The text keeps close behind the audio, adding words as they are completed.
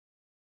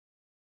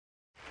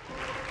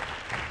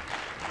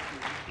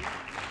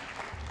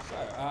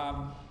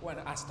when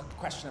asked the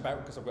question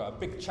about, because I've got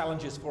big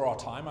challenges for our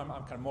time, I'm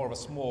kind of more of a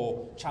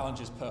small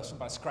challenges person,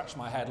 but I scratch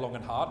my head long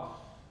and hard.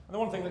 And the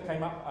one thing that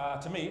came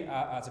up to me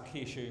as a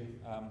key issue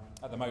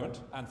at the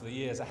moment and for the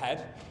years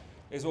ahead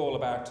is all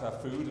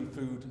about food and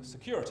food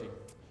security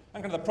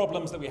and kind of the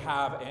problems that we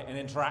have in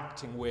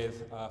interacting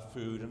with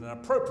food in an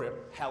appropriate,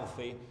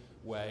 healthy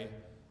way,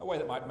 a way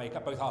that might make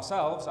up both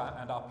ourselves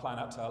and our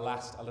planet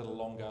last a little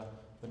longer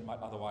than it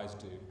might otherwise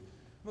do.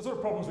 The sort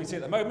of problems we see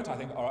at the moment, I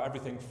think, are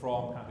everything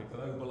from kind of the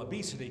global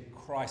obesity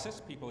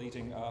crisis, people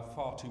eating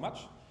far too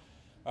much.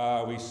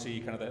 We see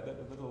kind of the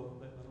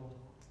little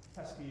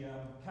pesky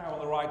cow on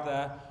the right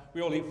there.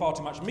 We all eat far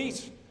too much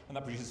meat, and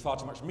that produces far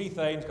too much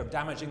methane, kind of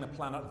damaging the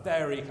planet,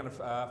 very kind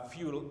of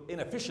fuel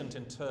inefficient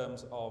in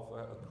terms of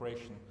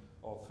creation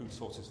of food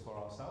sources for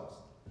ourselves.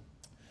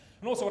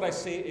 And also what I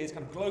see is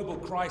kind of global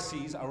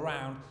crises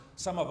around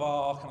some of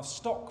our kind of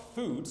stock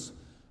foods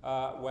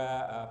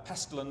where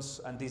pestilence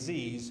and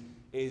disease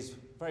is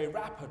very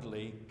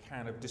rapidly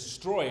kind of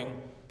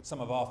destroying some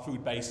of our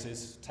food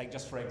bases. Take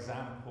just for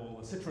example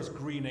the citrus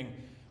greening,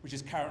 which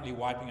is currently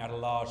wiping out a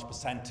large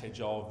percentage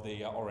of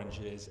the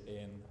oranges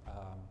in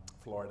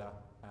Florida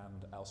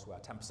and elsewhere.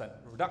 10%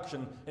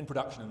 reduction in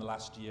production in the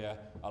last year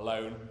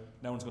alone.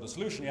 No one's got a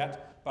solution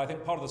yet, but I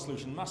think part of the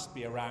solution must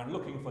be around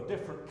looking for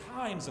different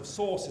kinds of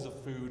sources of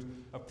food,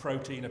 of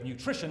protein, of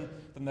nutrition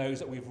than those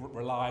that we've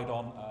relied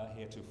on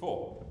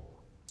heretofore.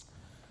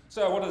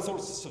 So what are the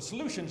sorts of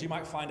solutions you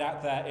might find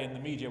out there in the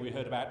media we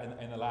heard about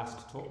in the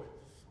last talk?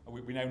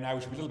 We know now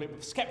we should be a little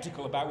bit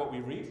sceptical about what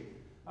we read.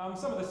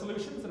 Some of the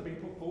solutions that have been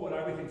put forward are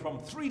everything from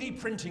 3D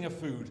printing of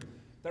food.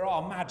 There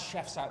are mad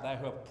chefs out there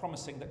who are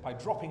promising that by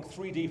dropping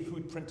 3D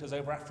food printers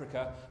over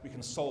Africa, we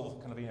can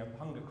solve kind of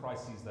hunger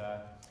crises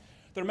there.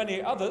 There are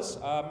many others, a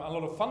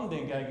lot of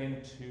funding going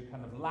into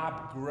kind of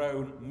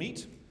lab-grown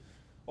meat,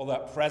 although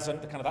at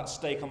present, that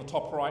steak on the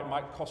top right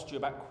might cost you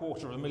about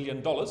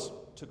 $250,000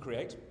 to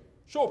create.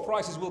 Sure,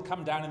 prices will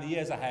come down in the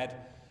years ahead,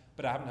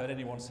 but I haven't heard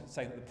anyone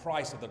saying that the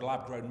price of the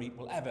lab-grown meat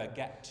will ever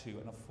get to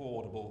an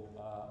affordable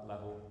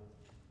level.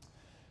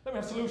 Then we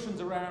have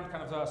solutions around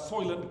kind of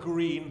Soylent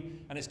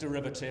Green and its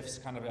derivatives,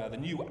 kind of the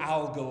new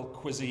algal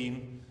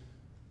cuisine.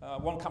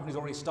 One company's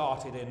already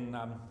started in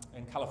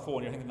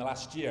California, I think in the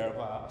last year, of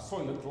a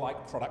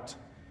Soylent-like product,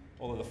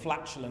 although the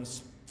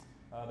flatulence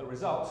that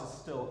results is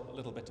still a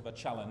little bit of a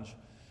challenge.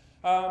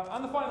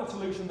 And the final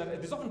solution that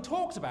is often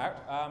talked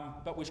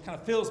about, but which kind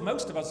of fills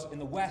most of us in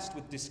the West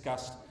with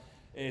disgust,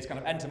 is kind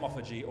of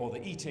entomophagy, or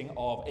the eating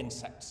of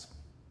insects.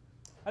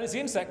 And it's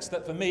the insects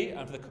that, for me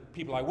and for the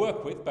people I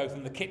work with, both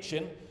in the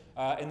kitchen,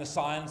 in the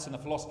science, in the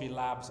philosophy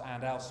labs,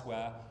 and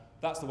elsewhere,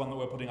 that's the one that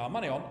we're putting our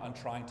money on and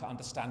trying to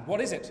understand what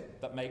is it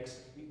that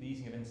makes the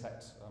eating of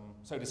insects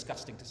so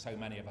disgusting to so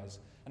many of us,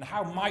 and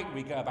how might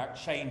we go about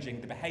changing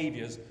the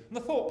behaviours and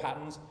the thought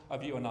patterns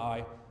of you and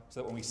I,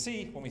 so that when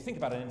we think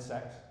about an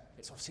insect,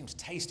 it sort of seems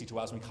tasty to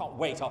us and we can't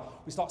wait,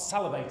 we start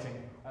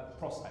salivating at the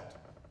prospect.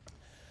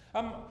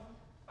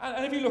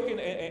 And if you look in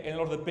a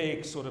lot of the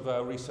big sort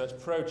of research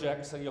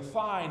projects, you'll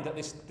find that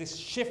this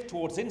shift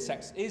towards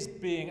insects is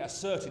being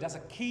asserted as a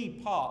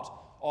key part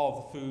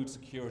of food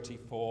security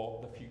for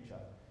the future.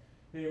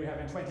 Here we have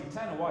in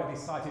 2010 a widely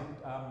cited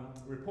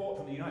report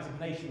from the United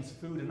Nations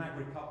Food and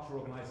Agriculture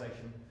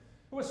Organization,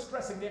 who was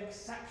stressing the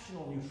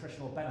exceptional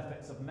nutritional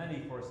benefits of many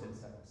forest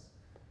insects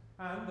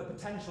and the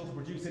potential to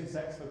produce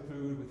insects for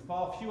food with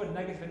far fewer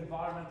negative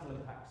environmental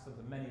impacts than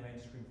the many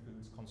mainstream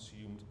foods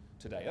consumed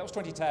today. That was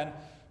 2010.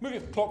 Moving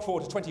the clock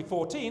forward to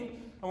 2014,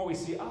 and what we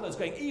see others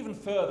going even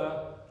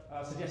further,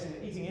 suggesting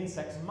that eating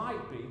insects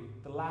might be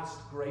the last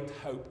great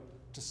hope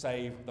to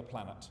save the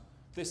planet.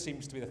 This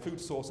seems to be the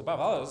food source above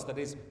others that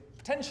is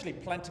potentially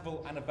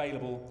plentiful and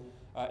available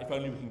if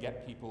only we can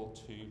get people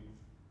to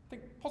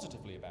think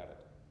positively about it.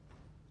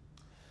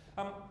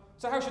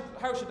 So how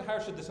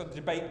should this sort of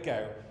debate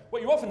go?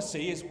 What you often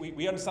see is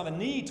we understand the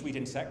need to eat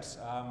insects.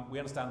 We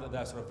understand that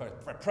they're sort of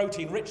very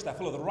protein rich, they're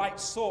full of the right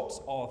sorts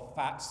of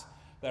fats,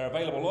 they're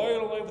available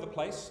all over the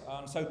place,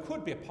 and so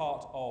could be a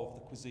part of the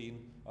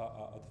cuisine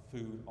of the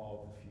food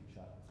of the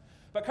future.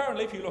 But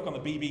currently, if you look on the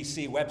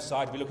BBC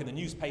website, if you look in the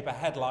newspaper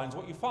headlines,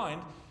 what you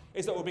find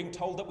is that we're being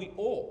told that we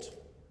ought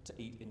to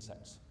eat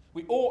insects.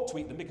 We ought to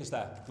eat them because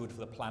they're good for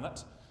the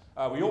planet.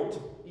 We ought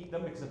to eat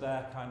them because of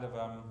their kind of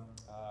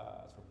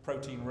sort of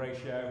protein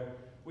ratio.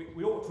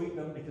 We ought to eat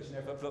them because,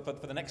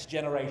 for the next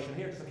generation.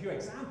 Here are just a few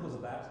examples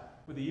of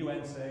that, with the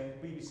UN saying,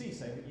 BBC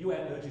saying that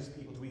UN urges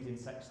people to eat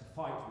insects to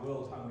fight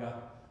world hunger.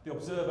 The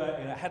Observer,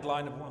 in a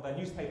headline of one of their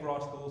newspaper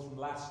articles from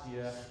last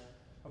year,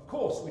 of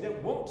course, we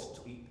don't want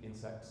to eat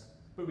insects,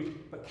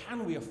 but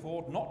can we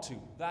afford not to?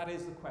 That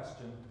is the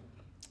question.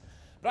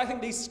 But I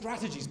think these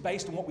strategies,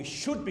 based on what we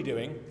should be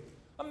doing,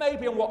 and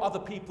maybe on what other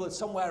people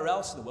somewhere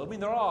else in the world, I mean,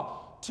 there are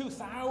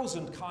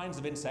 2,000 kinds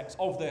of insects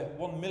of the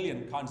 1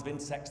 million kinds of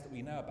insects that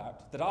we know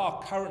about that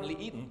are currently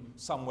eaten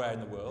somewhere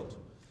in the world.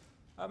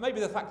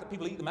 Maybe the fact that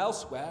people eat them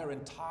elsewhere, in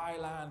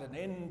Thailand and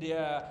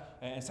India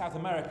and South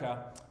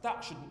America,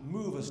 that should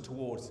move us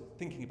towards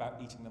thinking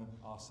about eating them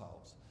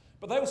ourselves.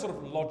 But those sort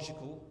of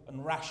logical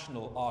and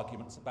rational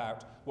arguments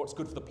about what's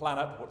good for the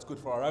planet, what's good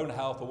for our own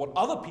health, or what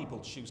other people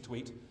choose to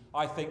eat,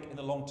 I think in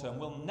the long term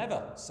will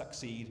never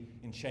succeed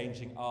in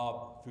changing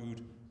our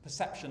food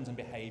perceptions and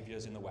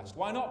behaviours in the West.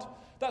 Why not?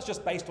 That's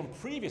just based on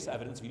previous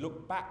evidence. If you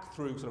look back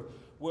through sort of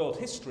world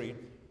history,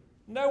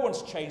 no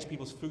one's changed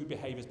people's food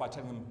behaviours by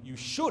telling them you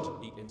should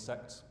eat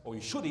insects or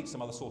you should eat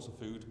some other source of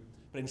food,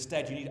 but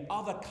instead you need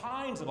other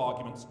kinds of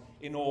arguments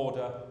in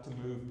order to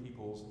move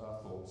people's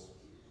thoughts.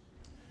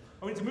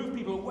 I mean, to move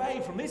people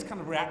away from this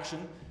kind of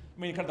reaction, I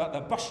mean, kind of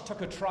the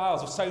Bush-Tucker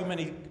trials of so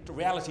many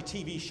reality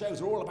TV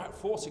shows are all about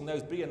forcing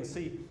those B and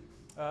C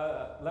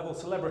level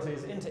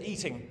celebrities into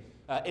eating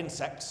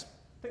insects.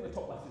 I think the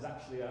top left is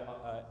actually an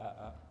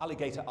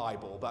alligator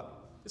eyeball, but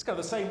it's kind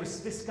of the same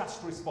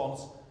disgust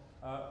response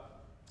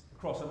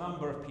across a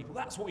number of people.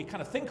 That's what we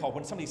kind of think of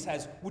when somebody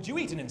says, would you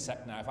eat an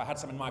insect now? If I had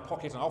some in my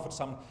pocket and I offered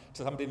some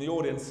to somebody in the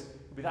audience, it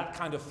would be that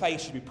kind of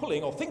face you'd be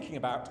pulling or thinking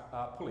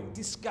about pulling.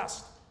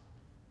 Disgust.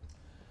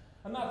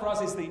 And that for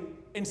us is the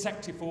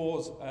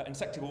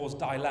insectivore's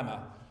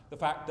dilemma. The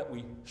fact that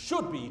we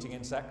should be eating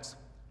insects,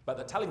 but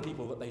that telling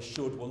people that they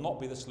should will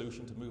not be the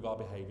solution to move our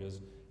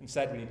behaviours.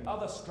 Instead, we need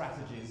other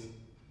strategies.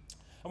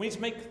 And we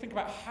need to think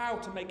about how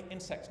to make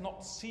insects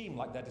not seem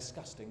like they're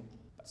disgusting,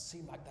 but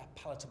seem like they're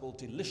palatable,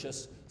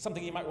 delicious,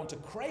 something you might want to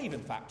crave,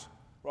 in fact,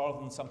 rather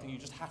than something you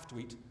just have to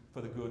eat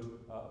for the good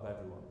of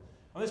everyone.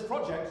 And this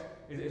project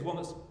is one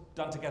that's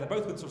done together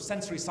both with sort of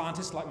sensory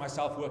scientists like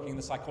myself working in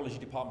the psychology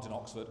department in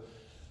Oxford,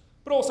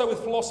 but also with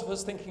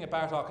philosophers thinking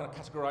about our kind of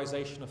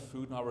categorization of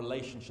food and our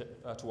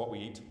relationship to what we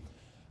eat.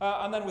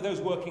 And then with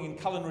those working in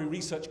culinary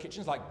research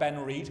kitchens like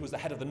Ben Reed, who was the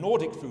head of the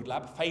Nordic Food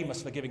Lab,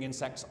 famous for giving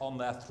insects on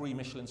their 3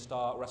 Michelin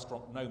star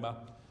restaurant Noma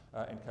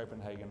in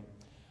Copenhagen.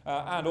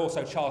 And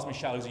also Charles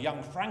Michel, who's a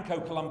young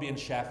Franco-Colombian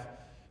chef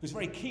who's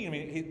very keen. I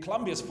mean,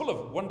 Colombia's full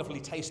of wonderfully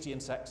tasty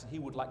insects, and he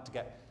would like to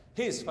get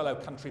his fellow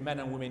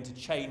countrymen and women to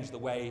change the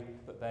way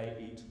that they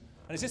eat.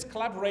 And it's this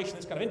collaboration,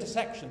 this kind of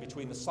intersection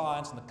between the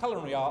science and the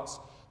culinary arts,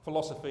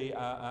 philosophy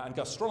and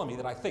gastronomy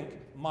that I think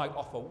might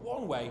offer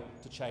one way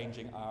to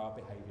changing our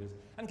behaviours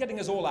and getting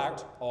us all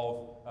out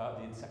of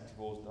the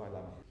insectivore's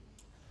dilemma.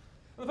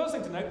 And the first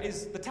thing to note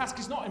is the task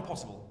is not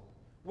impossible.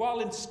 While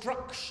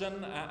instruction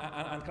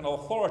and kind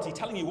of authority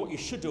telling you what you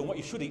should do and what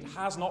you should eat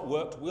has not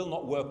worked, will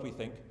not work, we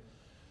think,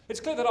 it's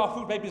clear that our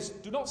food behaviours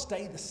do not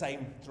stay the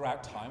same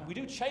throughout time. We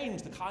do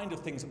change the kind of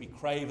things that we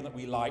crave and that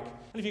we like.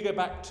 And if you go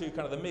back to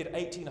kind of the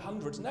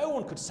mid-1800s, no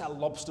one could sell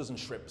lobsters and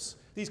shrimps.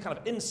 These kind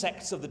of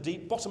insects of the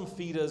deep, bottom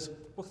feeders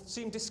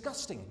seemed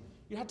disgusting.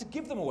 You had to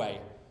give them away.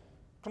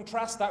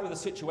 Contrast that with the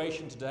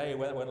situation today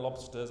when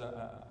lobsters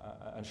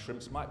and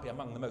shrimps might be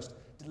among the most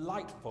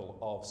delightful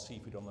of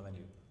seafood on the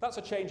menu. That's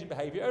a change in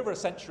behaviour over a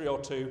century or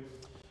two.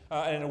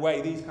 And in a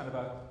way, these kind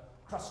of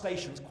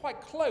crustaceans, quite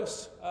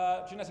close,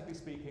 genetically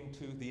speaking,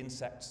 to the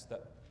insects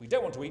that we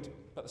don't want to eat,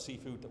 but the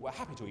seafood that we're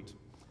happy to eat.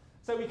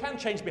 So we can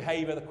change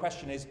behaviour. The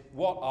question is,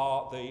 what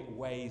are the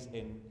ways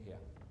in here?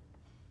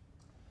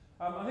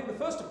 I think the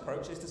first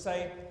approach is to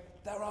say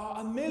there are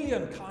a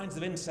million kinds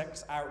of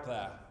insects out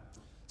there.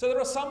 So there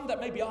are some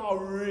that maybe are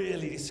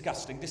really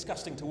disgusting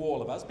to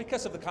all of us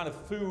because of the kind of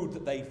food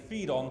that they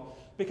feed on,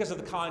 because of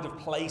the kind of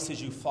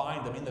places you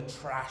find them, in the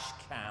trash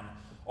can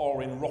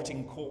or in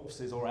rotting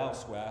corpses or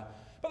elsewhere.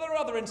 But there are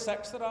other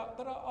insects that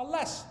are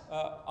less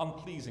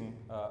unpleasing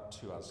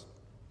to us.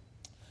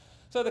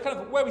 So the kind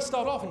of where we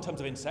start off in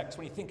terms of insects,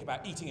 when you think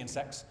about eating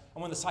insects,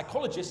 and when the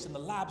psychologists in the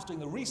labs doing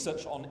the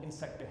research on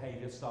insect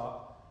behaviour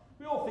start,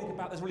 we all think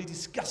about those really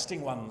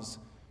disgusting ones.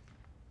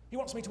 He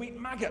wants me to eat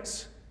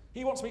maggots.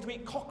 He wants me to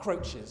eat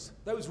cockroaches.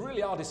 Those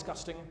really are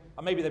disgusting,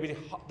 and maybe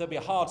there'd be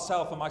a hard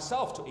sell for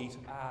myself to eat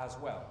as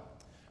well.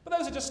 But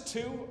those are just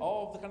two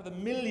of the kind of the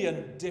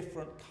million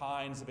different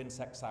kinds of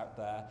insects out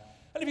there.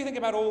 And if you think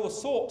about all the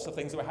sorts of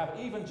things that we have,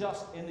 even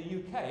just in the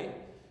UK,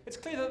 it's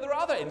clear that there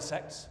are other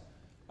insects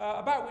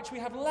about which we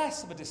have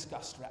less of a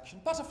disgust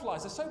reaction.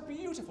 Butterflies are so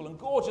beautiful and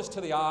gorgeous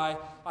to the eye.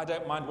 I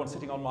don't mind one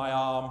sitting on my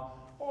arm.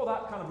 Or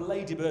that kind of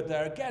ladybird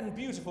there, again,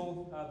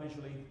 beautiful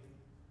visually.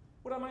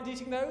 Would I mind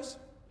eating those?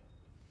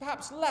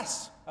 Perhaps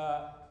less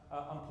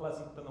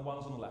unpleasant than the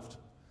ones on the left.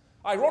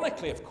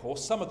 Ironically, of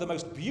course, some of the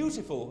most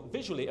beautiful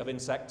visually of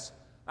insects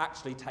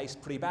actually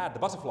taste pretty bad. The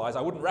butterflies,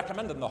 I wouldn't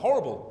recommend them. They're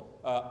horrible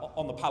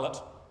on the palate,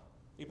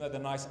 even though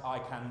they're nice eye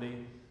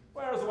candy.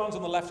 Whereas the ones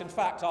on the left, in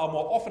fact, are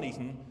more often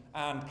eaten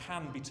and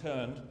can be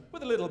turned,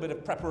 with a little bit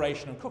of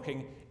preparation and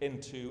cooking,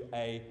 into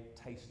a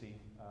tasty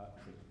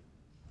treat.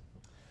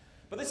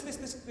 But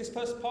this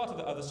first part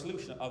of the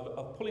solution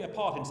of pulling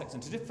apart insects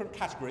into different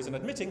categories and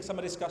admitting some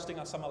are disgusting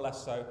and some are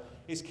less so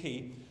is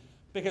key,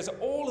 because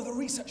all of the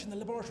research in the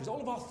laboratories,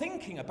 all of our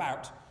thinking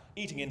about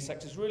eating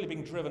insects is really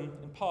being driven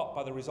in part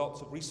by the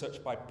results of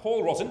research by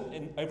Paul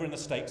Rosin over in the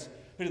States,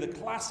 who did the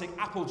classic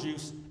apple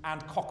juice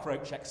and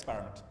cockroach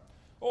experiment.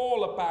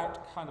 All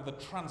about kind of the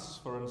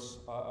transference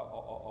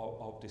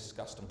of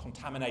disgust and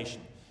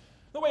contamination.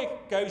 The way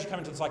it goes, you come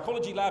into the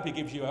psychology lab, he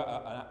gives you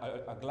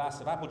a glass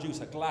of apple juice,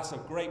 a glass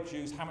of grape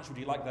juice. How much would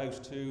you like those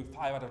two?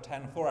 5 out of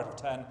 10, 4 out of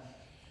 10.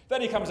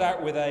 Then he comes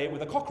out with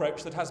a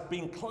cockroach that has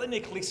been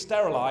clinically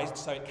sterilized,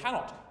 so it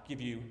cannot give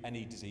you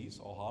any disease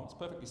or harm. It's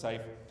perfectly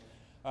safe.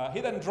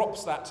 He then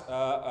drops that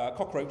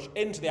cockroach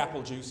into the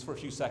apple juice for a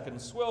few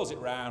seconds, swirls it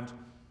round,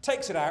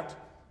 takes it out.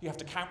 You have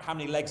to count how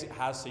many legs it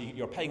has, so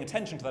you're paying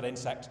attention to that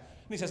insect.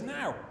 And he says,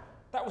 now,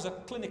 that was a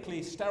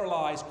clinically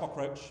sterilized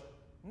cockroach.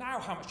 Now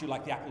how much do you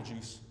like the apple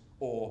juice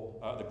or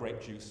the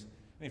grape juice?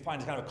 And he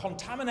finds a kind of a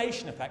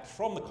contamination effect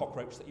from the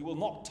cockroach that you will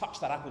not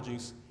touch that apple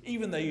juice,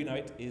 even though you know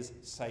it is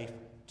safe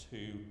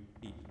to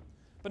eat.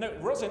 But no,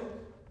 rosin,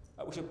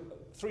 which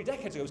 3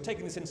 decades ago was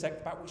taking this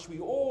insect about which we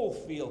all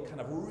feel kind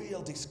of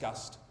real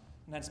disgust,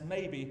 and hence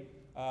maybe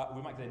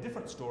we might get a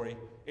different story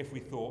if we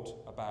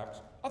thought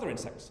about other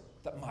insects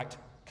that might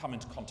come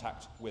into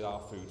contact with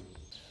our food.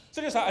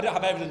 So just, I don't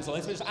have evidence on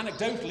this, but just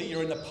anecdotally,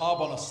 you're in the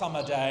pub on a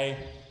summer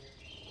day,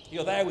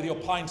 you're there with your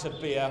pint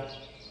of beer,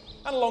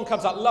 and along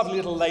comes that lovely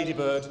little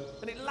ladybird,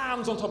 and it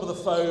lands on top of the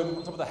foam,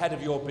 on top of the head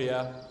of your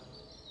beer.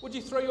 Would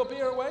you throw your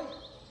beer away?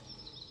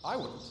 I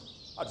wouldn't.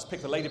 I'd just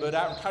pick the ladybird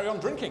out and carry on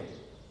drinking.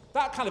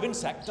 That kind of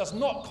insect does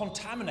not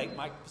contaminate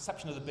my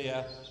perception of the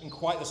beer in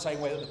quite the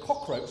same way that the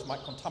cockroach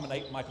might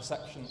contaminate my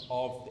perception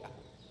of the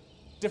apple.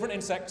 Different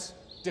insects,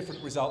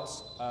 different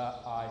results,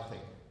 I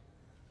think.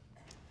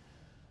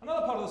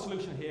 Another part of the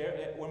solution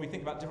here, when we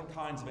think about different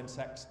kinds of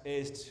insects,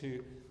 is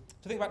to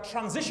think about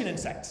transition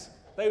insects.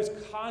 Those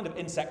kind of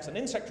insects and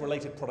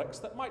insect-related products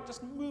that might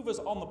just move us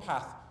on the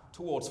path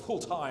towards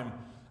full-time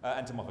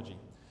entomophagy.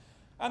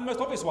 And the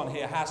most obvious one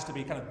here has to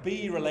be kind of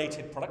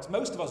bee-related products.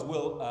 Most of us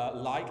will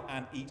like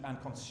and eat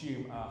and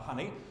consume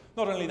honey.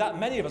 Not only that,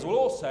 many of us will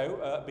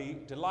also be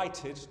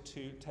delighted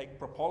to take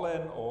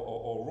propolis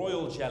or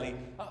royal jelly,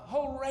 a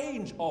whole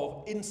range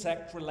of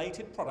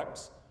insect-related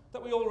products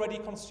that we already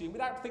consume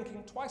without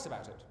thinking twice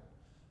about it.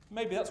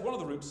 Maybe that's one of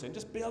the routes in.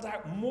 Just build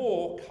out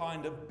more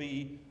kind of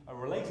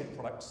bee-related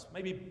products.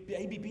 Maybe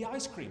baby bee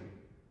ice cream.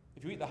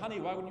 If you eat the honey,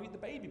 why wouldn't you eat the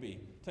baby bee?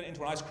 Turn it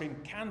into an ice cream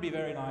can be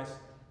very nice,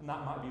 and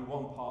that might be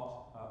one part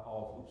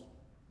of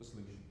the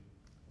solution.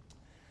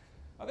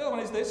 The other one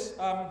is this.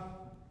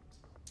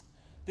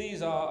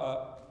 These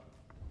are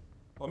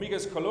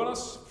hormigas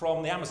colonas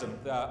from the Amazon.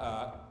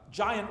 They're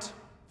giant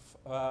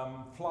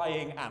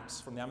flying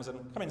ants from the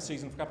Amazon. Come in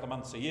season for a couple of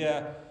months a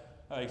year.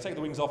 You take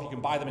the wings off, you can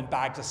buy them in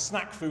bags as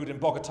snack food in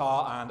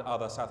Bogota and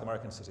other South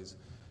American cities.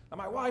 Now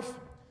my wife,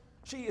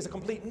 she is a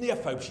complete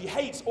neophobe. She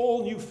hates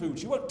all new food.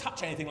 She won't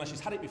touch anything unless she's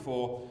had it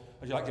before.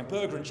 She likes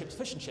burger and chips,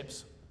 fish and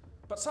chips.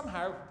 But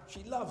somehow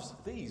she loves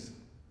these.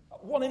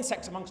 One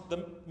insect amongst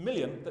the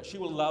million that she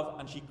will love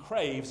and she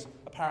craves.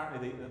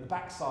 Apparently the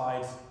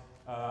backsides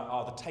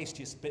are the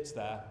tastiest bits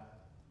there.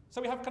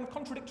 So we have kind of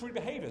contradictory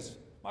behaviours.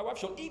 My wife,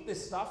 she'll eat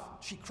this stuff,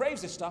 she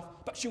craves this stuff,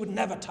 but she would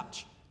never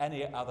touch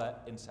any other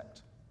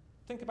insect.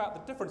 Think about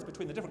the difference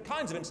between the different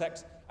kinds of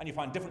insects and you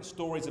find different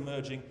stories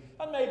emerging.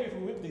 And maybe if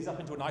we whip these up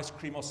into an ice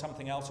cream or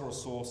something else or a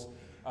sauce,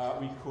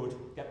 we could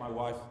get my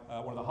wife,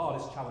 one of the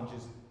hardest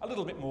challenges, a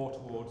little bit more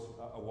towards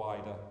a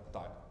wider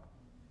diet.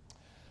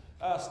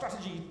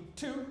 Strategy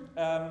 2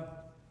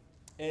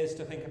 is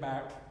to think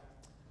about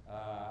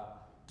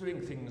doing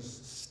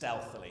things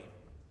stealthily.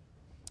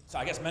 So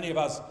I guess many of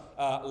us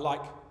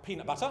like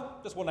peanut butter,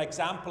 just one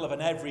example of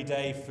an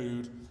everyday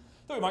food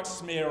that we might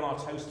smear on our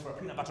toast for a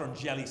peanut butter and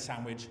jelly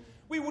sandwich.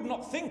 We would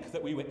not think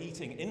that we were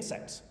eating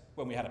insects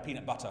when we had a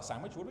peanut butter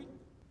sandwich, would we?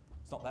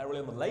 It's not there really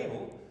on the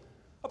label.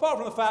 Apart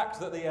from the fact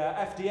that the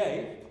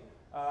FDA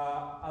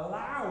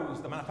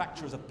allows the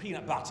manufacturers of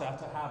peanut butter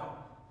to have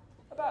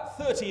about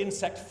 30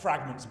 insect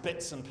fragments,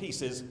 bits and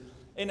pieces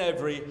in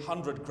every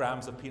 100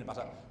 grams of peanut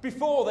butter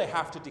before they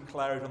have to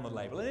declare it on the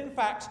label. And in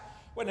fact,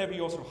 whenever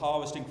you're sort of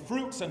harvesting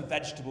fruits and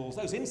vegetables,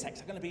 those insects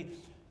are going to be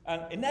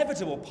an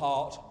inevitable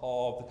part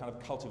of the kind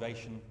of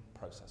cultivation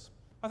process.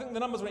 I think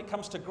the numbers when it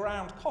comes to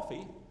ground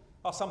coffee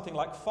are something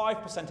like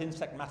 5%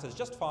 insect matters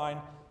just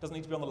fine, doesn't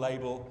need to be on the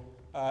label,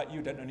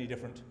 you don't know any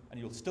different, and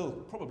you'll still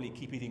probably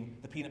keep eating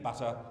the peanut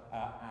butter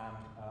and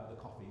the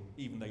coffee,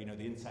 even though you know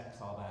the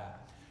insects are there.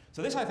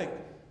 So this, I think,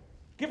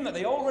 given that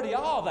they already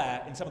are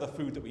there in some of the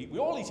food that we eat, we're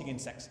all eating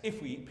insects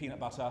if we eat peanut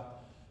butter,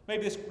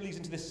 maybe this leads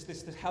into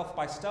this health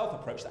by stealth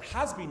approach that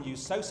has been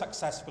used so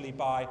successfully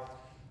by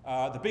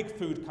the big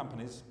food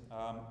companies.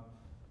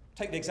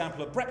 Take the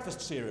example of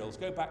breakfast cereals.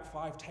 Go back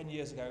 5-10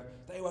 years ago.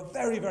 They were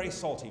very, very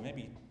salty,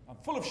 maybe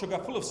full of sugar,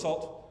 full of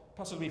salt,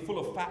 possibly full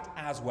of fat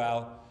as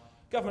well.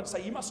 Governments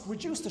say you must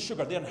reduce the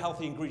sugar, the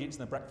unhealthy ingredients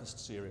in the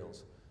breakfast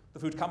cereals. The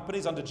food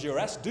companies, under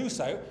duress, do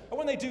so, and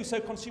when they do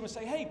so, consumers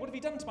say, hey, what have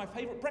you done to my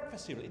favourite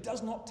breakfast cereal? It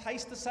does not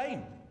taste the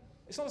same.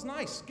 It's not as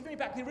nice. Give me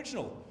back the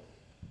original.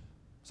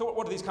 So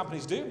what do these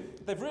companies do?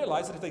 They've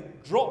realised that if they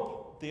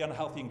drop the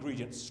unhealthy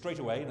ingredients straight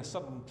away in a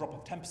sudden drop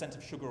of 10%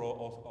 of sugar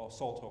or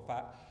salt or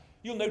fat,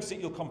 you'll notice it,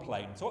 you'll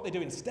complain. So what they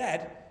do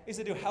instead is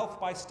they do health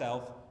by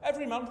stealth.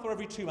 Every month or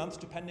every 2 months,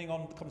 depending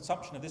on the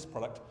consumption of this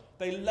product,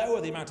 they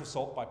lower the amount of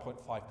salt by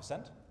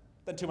 0.5%.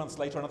 Then 2 months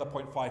later, another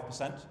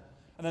 0.5%.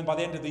 And then by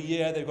the end of the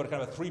year, they've got a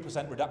kind of a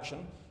 3%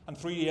 reduction. And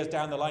 3 years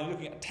down the line, you're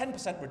looking at a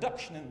 10%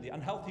 reduction in the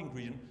unhealthy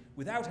ingredient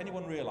without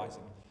anyone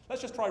realising.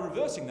 Let's just try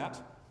reversing that.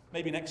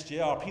 maybe next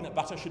year our peanut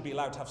butter should be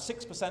allowed to have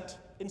 6%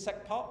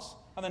 insect parts,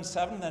 and then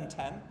 7, and then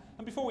 10.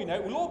 And before we know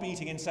it, we'll all be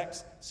eating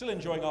insects, still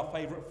enjoying our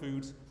favourite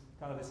foods,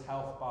 kind of this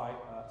health by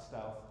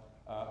stealth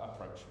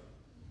approach.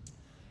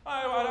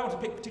 I don't want to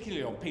pick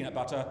particularly on peanut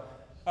butter,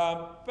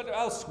 but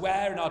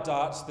elsewhere in our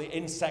diets, the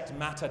insect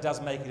matter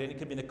does make it in. It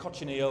could be in the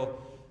cochineal,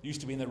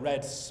 used to be in the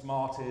red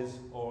Smarties,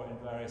 or in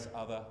various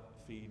other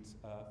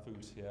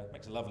foods here. It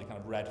makes a lovely kind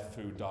of red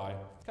food dye.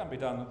 It can be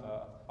done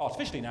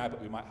artificially now,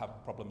 but we might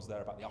have problems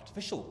there about the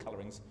artificial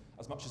colourings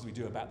as much as we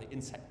do about the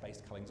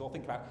insect-based colourings, or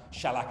think about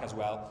shellac as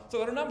well. So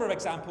there are a number of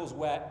examples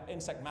where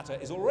insect matter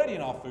is already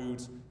in our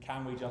foods.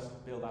 Can we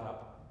just build that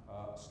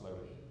up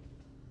slowly?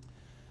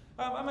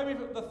 And maybe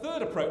the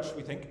third approach,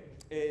 we think,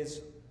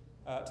 is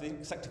to the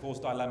insectivore's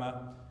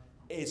dilemma,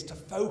 is to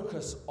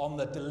focus on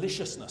the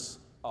deliciousness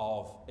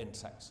of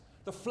insects.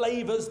 The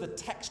flavours, the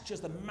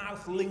textures, the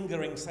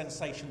mouth-lingering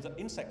sensations that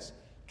insects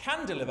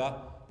can deliver,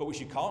 but which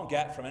you can't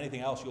get from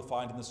anything else you'll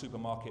find in the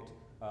supermarket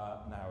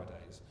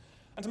nowadays.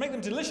 And to make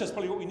them delicious,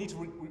 probably what we need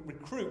to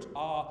recruit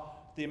are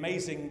the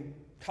amazing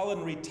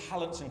culinary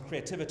talents and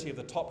creativity of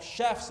the top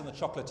chefs and the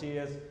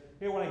chocolatiers.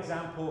 Here one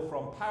example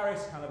from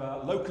Paris, kind of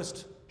a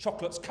locust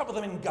chocolates, cover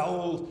them in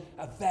gold,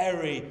 a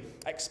very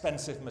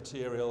expensive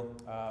material.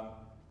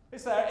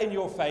 It's there in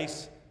your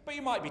face, but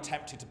you might be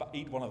tempted to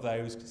eat one of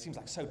those. It seems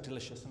like so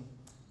delicious, and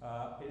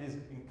it is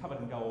covered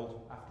in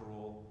gold after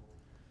all.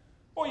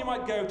 Or you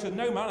might go to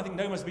Noma, and I think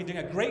Noma's been doing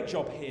a great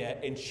job here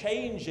in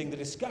changing the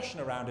discussion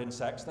around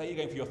insects. There you're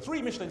going for your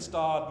 3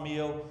 Michelin-starred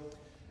meal,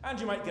 and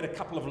you might get a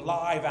couple of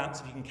live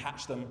ants if you can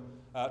catch them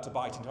to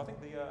bite into. I think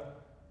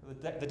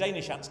the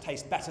Danish ants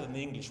taste better than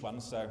the English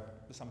ones, so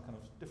there's some kind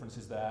of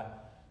differences there.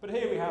 But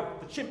here we have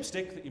the chimp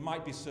stick that you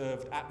might be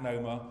served at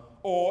Noma,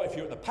 or if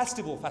you're at the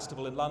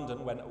Festival in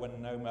London,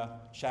 when Noma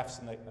chefs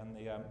and the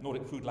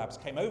Nordic Food Labs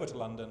came over to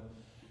London,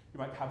 you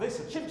might have this,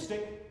 a chimp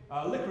stick,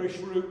 licorice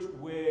root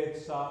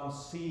with some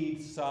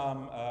seeds,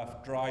 some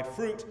dried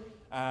fruit,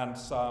 and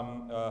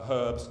some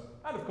herbs,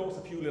 and of course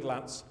a few little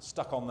ants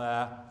stuck on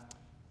there.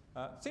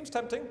 Seems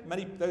tempting.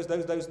 Many those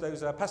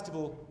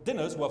festival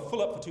dinners were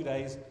full up for 2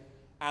 days,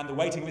 and the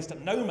waiting list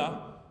at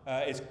Noma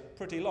is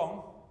pretty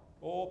long.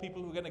 Or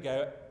people who are going to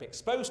go be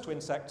exposed to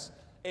insects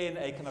in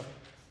a kind of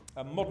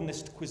a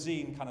modernist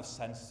cuisine kind of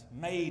sense,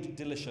 made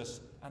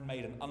delicious and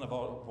made an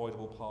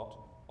unavoidable part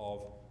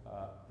of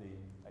the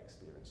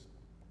experience.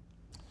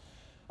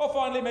 Or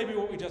finally, maybe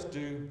what we just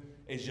do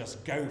is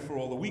just go for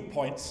all the weak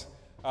points.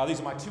 These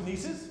are my 2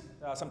 nieces.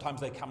 Sometimes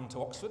they come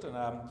to Oxford and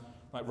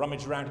might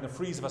rummage around in the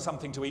freezer for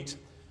something to eat.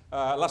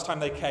 Last time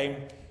they came,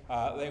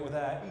 they were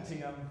there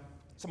eating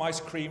some ice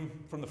cream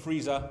from the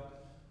freezer.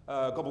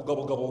 Gobble,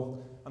 gobble,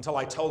 gobble, until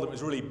I told them it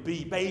was really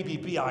baby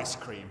bee ice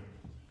cream.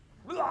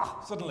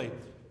 Blah, suddenly.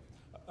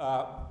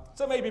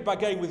 So maybe by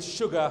going with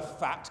sugar,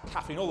 fat,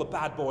 caffeine, all the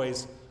bad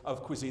boys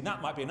of cuisine,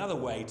 that might be another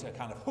way to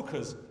kind of hook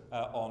us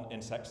on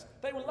insects.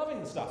 They were loving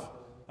the stuff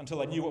until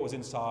they knew what was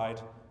inside,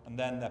 and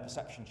then their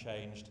perception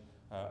changed.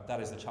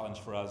 That is the challenge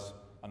for us,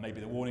 and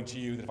maybe the warning to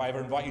you that if I ever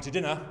invite you to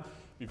dinner,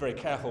 be very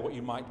careful what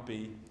you might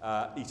be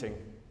eating.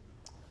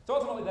 So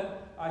ultimately then,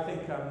 I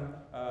think kind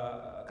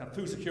of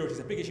food security is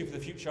a big issue for the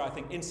future. I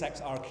think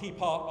insects are a key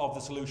part of the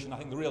solution. I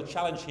think the real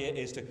challenge here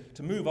is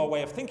to move our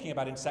way of thinking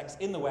about insects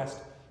in the West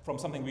from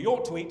something we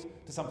ought to eat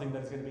to something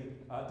that is going to be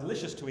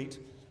delicious to eat.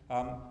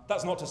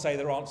 That's not to say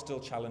there aren't still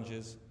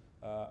challenges.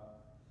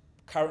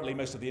 Currently,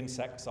 most of the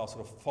insects are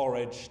sort of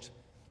foraged.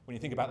 When you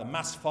think about the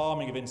mass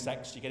farming of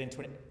insects, you get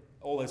into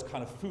all those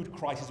kind of food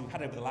crises we've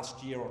had over the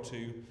last year or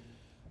two.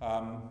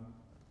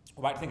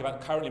 We might think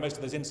about currently most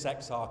of those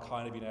insects are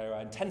kind of,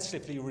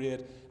 intensively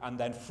reared and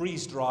then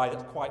freeze-dried.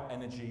 That's quite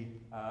energy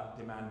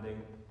demanding.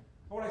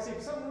 And what I see,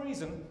 for some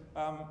reason,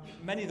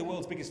 many of the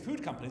world's biggest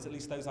food companies, at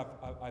least those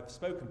I've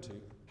spoken to,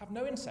 have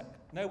no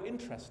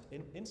interest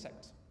in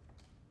insects.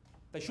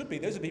 They should be.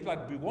 Those are people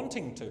I'd be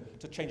wanting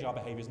to change our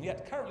behaviours, and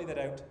yet currently they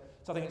don't.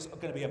 So I think it's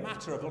going to be a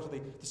matter of a lot of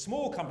the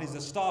small companies, the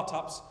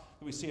startups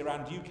that we see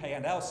around UK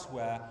and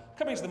elsewhere,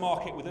 coming to the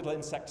market with little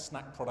insect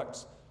snack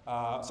products.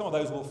 Some of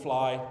those will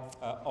fly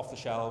off the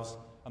shelves,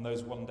 and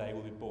those one day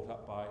will be bought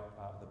up by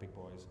the big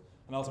boys.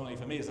 And ultimately,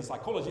 for me as a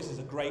psychologist, this is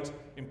a great,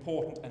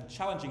 important and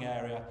challenging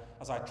area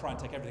as I try and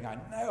take everything I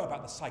know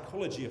about the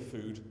psychology of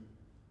food,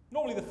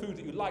 normally the food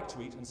that you'd like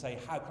to eat, and say,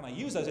 how can I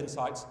use those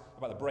insights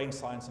about the brain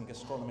science and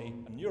gastronomy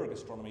and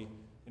neurogastronomy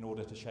in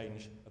order to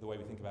change the way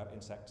we think about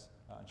insects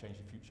and change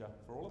the future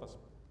for all of us.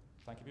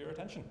 Thank you for your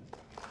attention.